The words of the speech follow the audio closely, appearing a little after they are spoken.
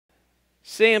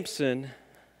Samson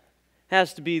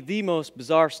has to be the most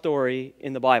bizarre story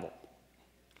in the Bible.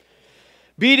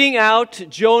 Beating out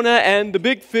Jonah and the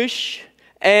big fish,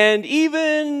 and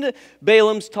even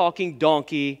Balaam's talking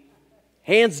donkey,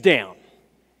 hands down.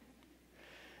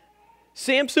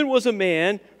 Samson was a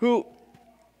man who,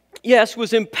 yes,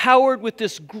 was empowered with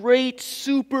this great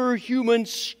superhuman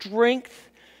strength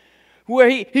where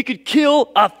he could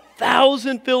kill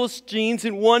 1,000 Philistines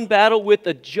in one battle with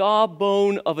the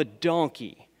jawbone of a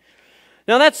donkey.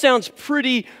 Now that sounds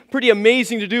pretty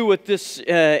amazing to do with this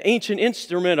ancient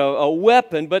instrument, a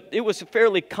weapon, but it was a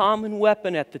fairly common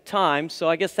weapon at the time, so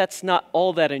I guess that's not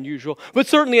all that unusual. But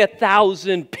certainly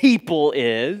 1,000 people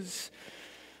is.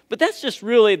 But that's just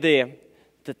really the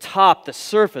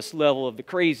surface level of the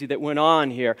crazy that went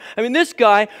on here. I mean, this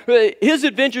guy, his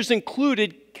adventures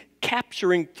included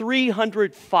capturing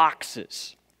 300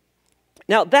 foxes.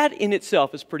 Now, that in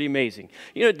itself is pretty amazing.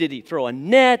 You know, did he throw a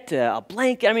net, a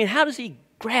blanket? I mean, how does he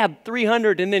grab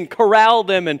 300 and then corral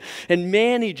them and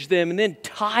manage them and then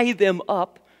tie them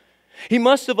up? He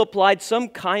must have applied some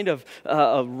kind of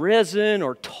resin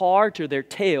or tar to their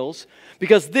tails,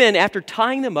 because then, after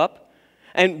tying them up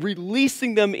and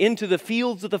releasing them into the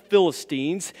fields of the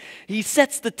Philistines, he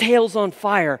sets the tails on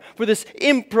fire for this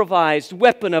improvised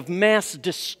weapon of mass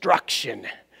destruction.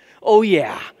 Oh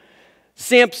yeah.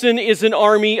 Samson is an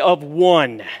army of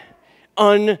one,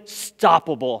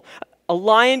 unstoppable. A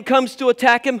lion comes to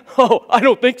attack him? Oh, I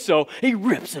don't think so. He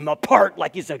rips him apart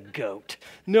like he's a goat.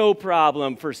 No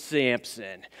problem for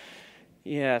Samson.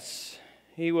 Yes,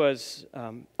 he was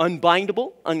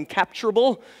unbindable,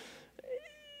 uncapturable,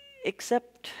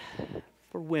 except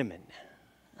for women.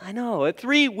 I know,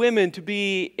 3 women to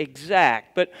be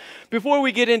exact. But before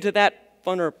we get into that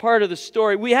funner part of the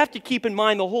story, we have to keep in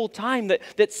mind the whole time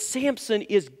that Samson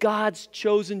is God's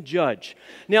chosen judge.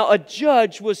 Now, a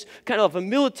judge was kind of a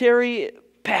military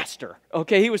pastor,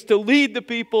 okay? He was to lead the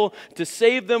people, to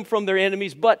save them from their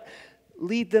enemies, but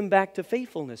lead them back to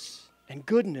faithfulness and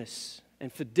goodness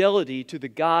and fidelity to the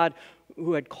God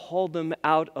who had called them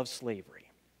out of slavery.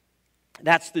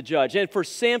 That's the judge. And for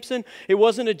Samson, it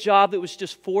wasn't a job that was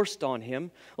just forced on him,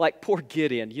 like poor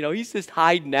Gideon. You know, he's just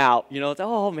hiding out. You know, it's,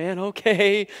 oh man,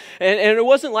 okay. And it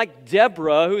wasn't like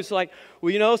Deborah, who's like,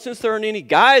 well, you know, since there aren't any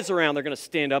guys around, they're going to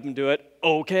stand up and do it.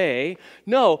 Okay.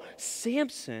 No,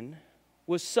 Samson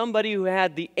was somebody who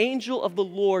had the angel of the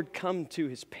Lord come to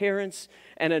his parents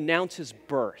and announce his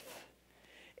birth,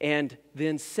 and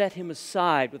then set him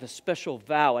aside with a special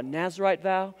vow, a Nazirite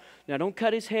vow. Now, don't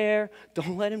cut his hair,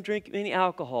 don't let him drink any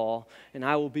alcohol, and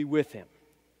I will be with him.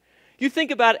 You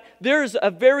think about it, there's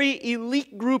a very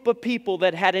elite group of people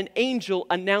that had an angel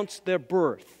announce their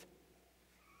birth.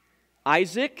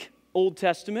 Isaac, Old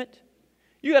Testament.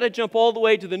 You got to jump all the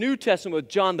way to the New Testament with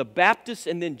John the Baptist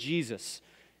and then Jesus.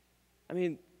 I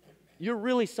mean, you're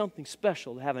really something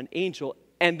special to have an angel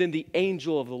and then the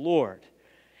angel of the Lord.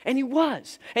 And he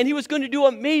was. And he was going to do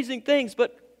amazing things.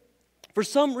 But for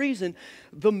some reason,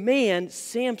 the man,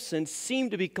 Samson,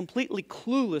 seemed to be completely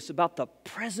clueless about the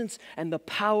presence and the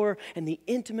power and the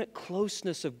intimate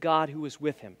closeness of God who was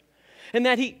with him. And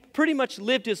that he pretty much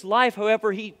lived his life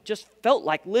however he just felt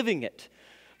like living it,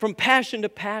 from passion to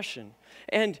passion.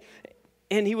 And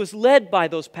he was led by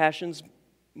those passions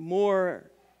more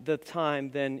the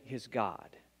time than his God.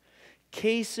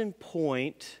 Case in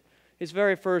point, his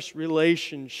very first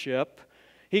relationship,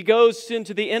 he goes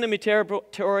into the enemy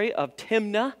territory of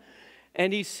Timnah,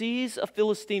 and he sees a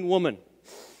Philistine woman.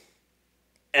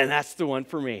 And that's the one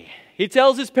for me. He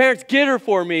tells his parents, get her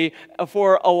for me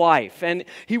for a wife. And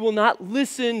he will not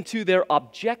listen to their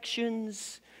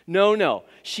objections. No,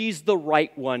 she's the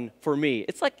right one for me.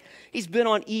 It's like he's been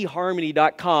on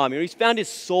eharmony.com. You know, he's found his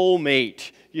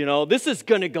soulmate. You know, this is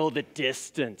going to go the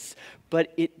distance.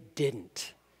 But it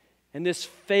didn't. And this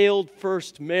failed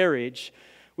first marriage,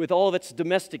 with all of its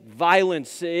domestic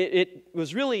violence, it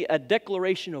was really a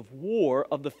declaration of war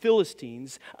of the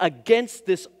Philistines against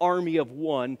this army of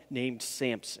one named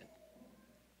Samson.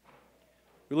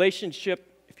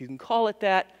 Relationship, if you can call it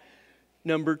that,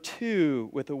 number 2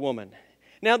 with a woman.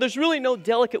 Now, there's really no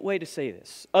delicate way to say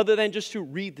this, other than just to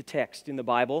read the text in the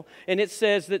Bible. And it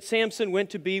says that Samson went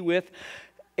to be with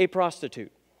a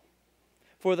prostitute,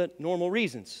 for the normal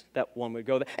reasons that one would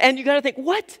go there. And you got to think,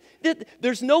 what?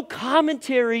 There's no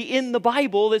commentary in the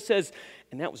Bible that says,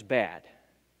 and that was bad.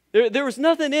 There was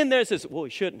nothing in there that says, well,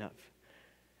 he shouldn't have.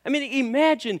 I mean,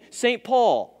 imagine St.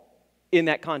 Paul in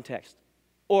that context,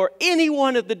 or any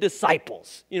one of the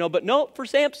disciples. You know, but no, for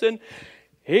Samson,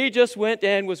 he just went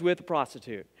and was with a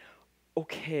prostitute.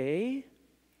 Okay,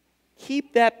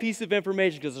 keep that piece of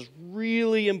information because it's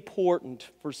really important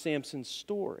for Samson's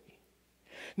story.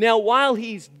 Now, while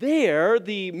he's there,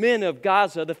 the men of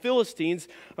Gaza, the Philistines,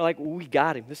 are like, well, we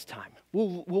got him this time.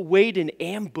 We'll wait and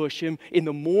ambush him in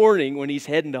the morning when he's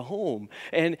heading to home.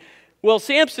 And, well,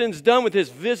 Samson's done with his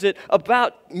visit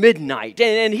about midnight,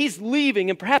 and he's leaving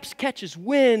and perhaps catches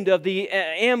wind of the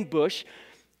ambush.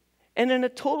 And in a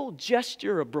total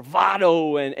gesture of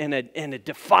bravado and a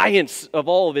defiance of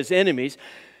all of his enemies,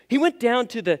 he went down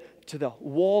to the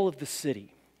wall of the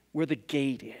city where the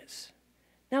gate is.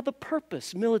 Now, the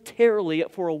purpose militarily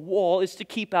for a wall is to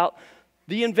keep out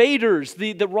the invaders,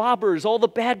 the robbers, all the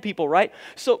bad people, right?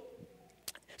 So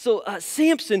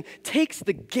Samson takes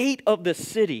the gate of the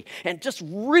city and just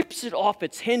rips it off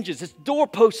its hinges, its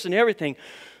doorposts and everything,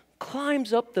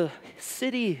 climbs up the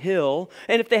city hill,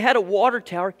 and if they had a water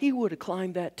tower, he would have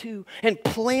climbed that too, and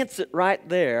plants it right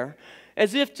there,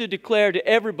 as if to declare to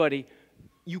everybody,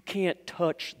 you can't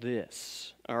touch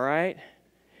this, all right?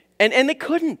 And they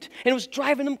couldn't, and it was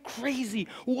driving them crazy.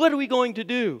 What are we going to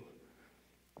do?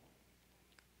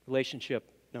 Relationship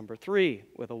number 3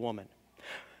 with a woman.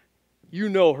 You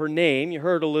know her name. You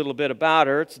heard a little bit about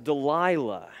her. It's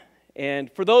Delilah.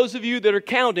 And for those of you that are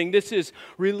counting, this is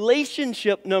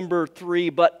relationship number 3,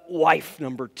 but wife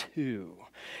number 2.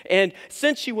 And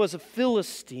since she was a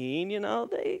Philistine,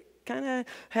 they kind of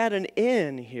had an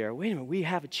in here. Wait a minute, we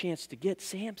have a chance to get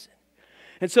Samson.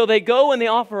 And so they go and they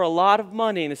offer a lot of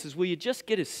money. And it says, will you just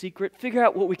get his secret? Figure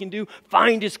out what we can do.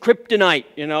 Find his kryptonite.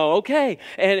 Okay.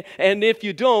 And if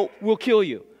you don't, we'll kill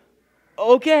you.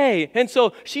 Okay. And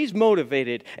so she's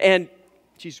motivated. And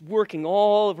she's working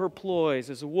all of her ploys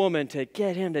as a woman to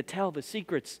get him to tell the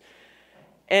secrets.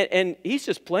 And he's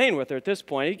just playing with her at this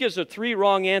point. He gives her 3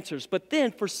 wrong answers. But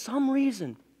then, for some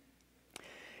reason,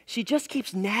 she just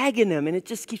keeps nagging him, and it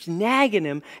just keeps nagging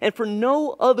him. And for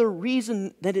no other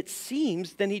reason that it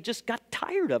seems than he just got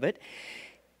tired of it,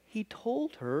 he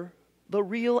told her the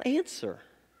real answer.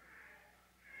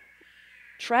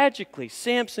 Tragically,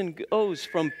 Samson goes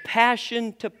from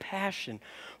passion to passion,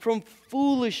 from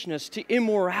foolishness to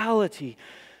immorality,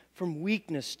 from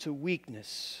weakness to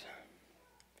weakness.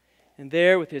 And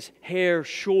there, with his hair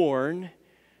shorn,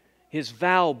 his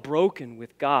vow broken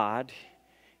with God,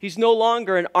 he's no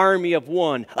longer an army of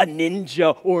one, a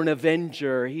ninja or an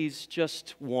avenger. He's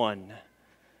just one.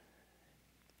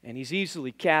 And he's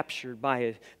easily captured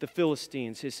by the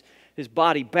Philistines, his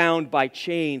body bound by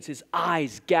chains, his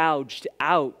eyes gouged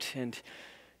out, and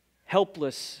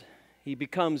helpless, he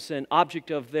becomes an object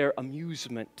of their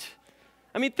amusement.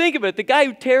 I mean, think of it. The guy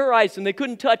who terrorized them, they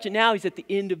couldn't touch, and now he's at the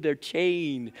end of their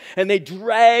chain. And they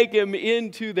drag him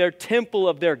into their temple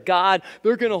of their God.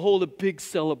 They're going to hold a big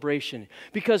celebration.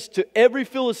 Because to every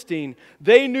Philistine,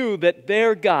 they knew that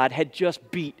their God had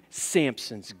just beat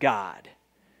Samson's God.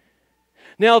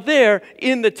 Now there,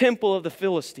 in the temple of the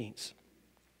Philistines,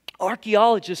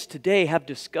 archaeologists today have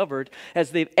discovered,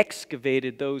 as they've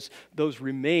excavated those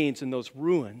remains and those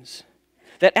ruins,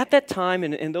 that at that time,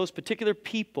 and those particular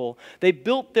people, they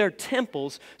built their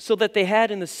temples so that they had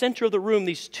in the center of the room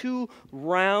these 2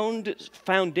 round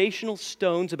foundational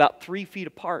stones about 3 feet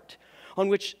apart, on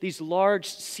which these large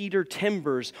cedar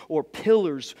timbers or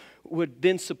pillars would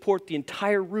then support the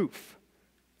entire roof.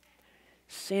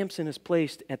 Samson is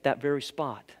placed at that very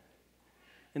spot.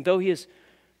 And though he is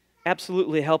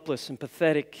absolutely helpless and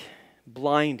pathetic,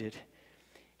 blinded,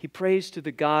 he prays to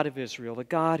the God of Israel, the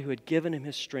God who had given him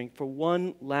his strength for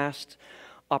one last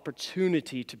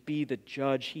opportunity to be the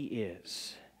judge he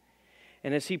is.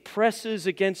 And as he presses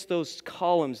against those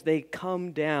columns, they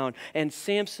come down, and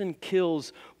Samson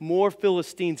kills more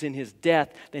Philistines in his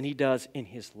death than he does in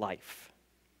his life.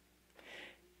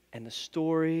 And the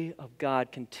story of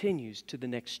God continues to the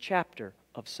next chapter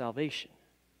of salvation.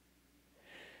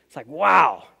 It's like,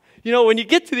 wow. When you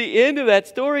get to the end of that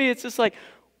story, it's just like,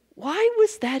 why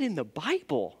was that in the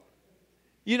Bible?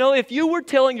 If you were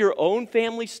telling your own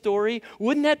family story,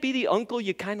 wouldn't that be the uncle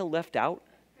you kind of left out?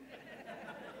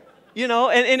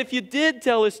 And if you did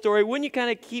tell a story, wouldn't you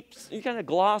kind of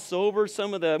gloss over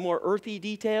some of the more earthy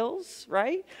details,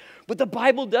 right? But the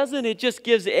Bible doesn't. It just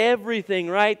gives everything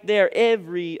right there,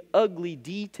 every ugly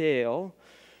detail.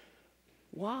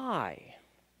 Why?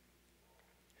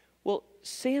 Well,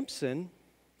 Samson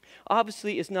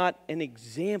obviously is not an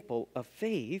example of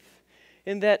faith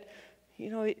in that,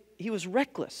 he was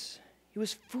reckless, he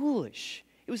was foolish,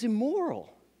 he was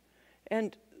immoral.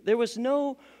 And there was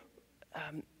no,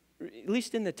 at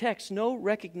least in the text, no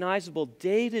recognizable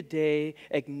day-to-day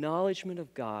acknowledgement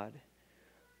of God,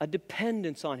 a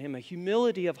dependence on him, a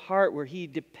humility of heart where he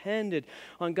depended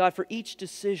on God for each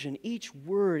decision, each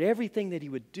word, everything that he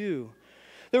would do.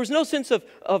 There was no sense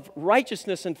of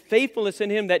righteousness and faithfulness in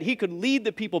him that he could lead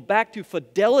the people back to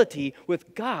fidelity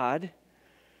with God.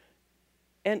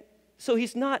 And so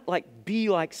he's not like, be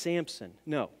like Samson.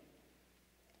 No.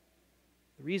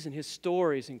 The reason his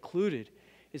story is included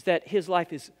is that his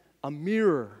life is a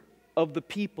mirror of the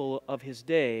people of his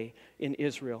day in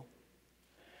Israel.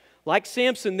 Like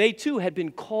Samson, they too had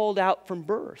been called out from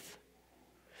birth.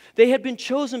 They had been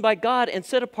chosen by God and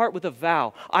set apart with a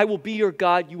vow. I will be your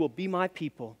God, you will be my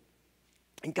people.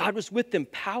 And God was with them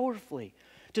powerfully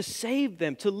to save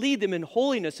them, to lead them in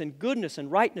holiness and goodness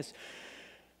and rightness.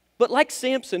 But like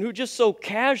Samson, who just so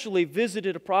casually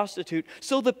visited a prostitute,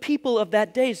 so the people of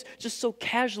that day just so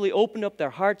casually opened up their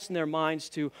hearts and their minds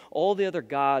to all the other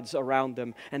gods around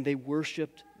them, and they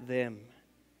worshiped them.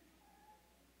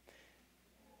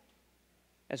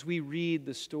 As we read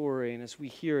the story and as we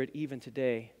hear it even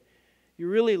today, you're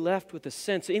really left with a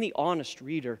sense, any honest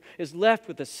reader is left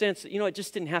with a sense that, it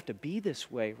just didn't have to be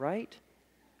this way, right?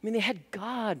 I mean, they had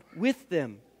God with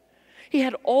them. He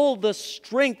had all the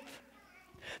strength.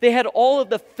 They had all of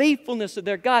the faithfulness of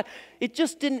their God. It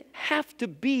just didn't have to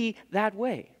be that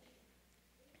way.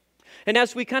 And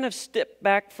as we kind of step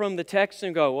back from the text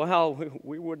and go, well,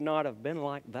 we would not have been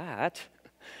like that,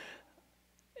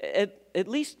 at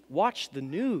least watch the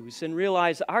news and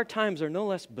realize our times are no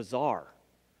less bizarre.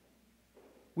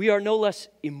 We are no less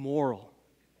immoral.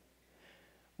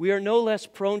 We are no less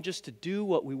prone just to do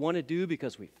what we want to do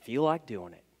because we feel like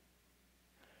doing it.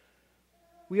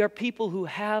 We are people who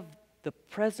have the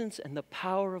presence and the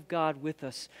power of God with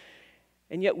us,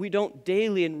 and yet we don't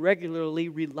daily and regularly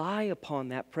rely upon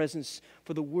that presence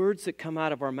for the words that come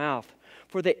out of our mouth,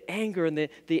 for the anger and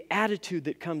the attitude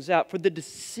that comes out, for the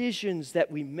decisions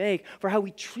that we make, for how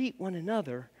we treat one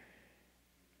another.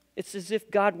 It's as if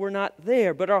God were not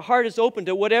there, but our heart is open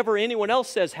to whatever anyone else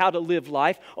says how to live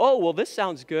life. Oh, well, this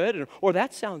sounds good, or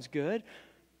that sounds good.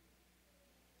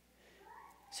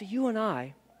 So you and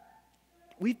I,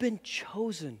 we've been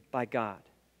chosen by God.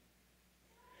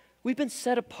 We've been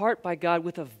set apart by God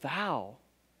with a vow.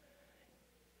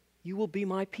 You will be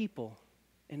my people,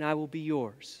 and I will be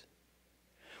yours.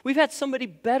 We've had somebody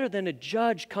better than a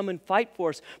judge come and fight for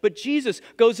us. But Jesus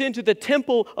goes into the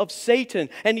temple of Satan,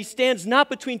 and he stands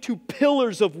not between two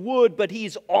pillars of wood, but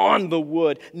he's on the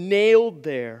wood, nailed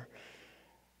there.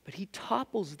 But he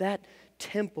topples that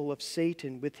temple of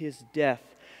Satan with his death,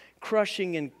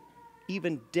 crushing and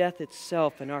even death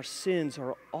itself, and our sins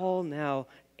are all now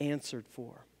answered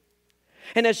for.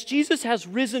 And as Jesus has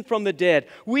risen from the dead,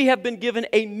 we have been given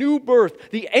a new birth.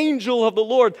 The angel of the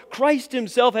Lord, Christ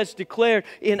himself, has declared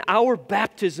in our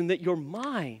baptism that you're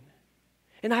mine.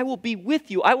 And I will be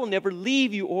with you. I will never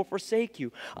leave you or forsake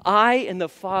you. I and the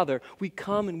Father, we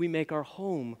come and we make our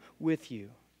home with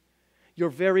you. Your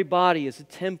very body is a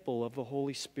temple of the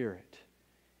Holy Spirit.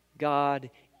 God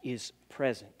is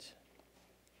present.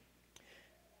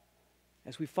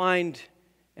 As we find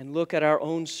and look at our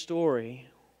own story,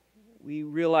 we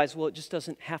realize, well, it just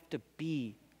doesn't have to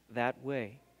be that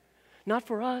way. Not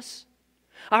for us.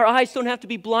 Our eyes don't have to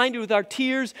be blinded with our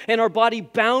tears and our body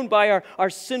bound by our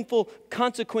sinful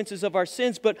consequences of our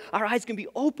sins, but our eyes can be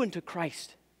open to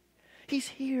Christ. He's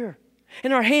here.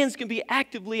 And our hands can be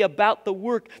actively about the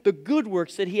work, the good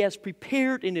works that He has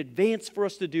prepared in advance for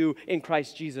us to do in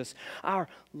Christ Jesus. Our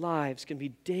lives can be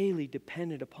daily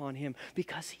dependent upon Him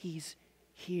because He's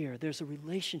here. There's a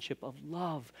relationship of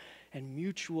love and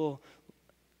mutual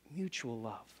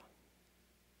love.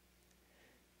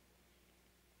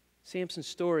 Samson's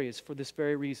story is for this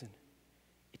very reason.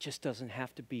 It just doesn't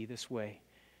have to be this way.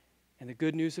 And the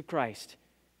good news of Christ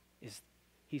is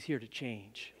He's here to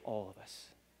change all of us.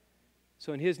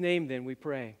 So in His name then we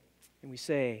pray and we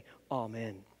say,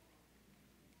 Amen.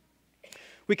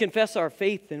 We confess our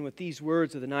faith then with these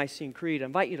words of the Nicene Creed. I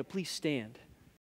invite you to please stand.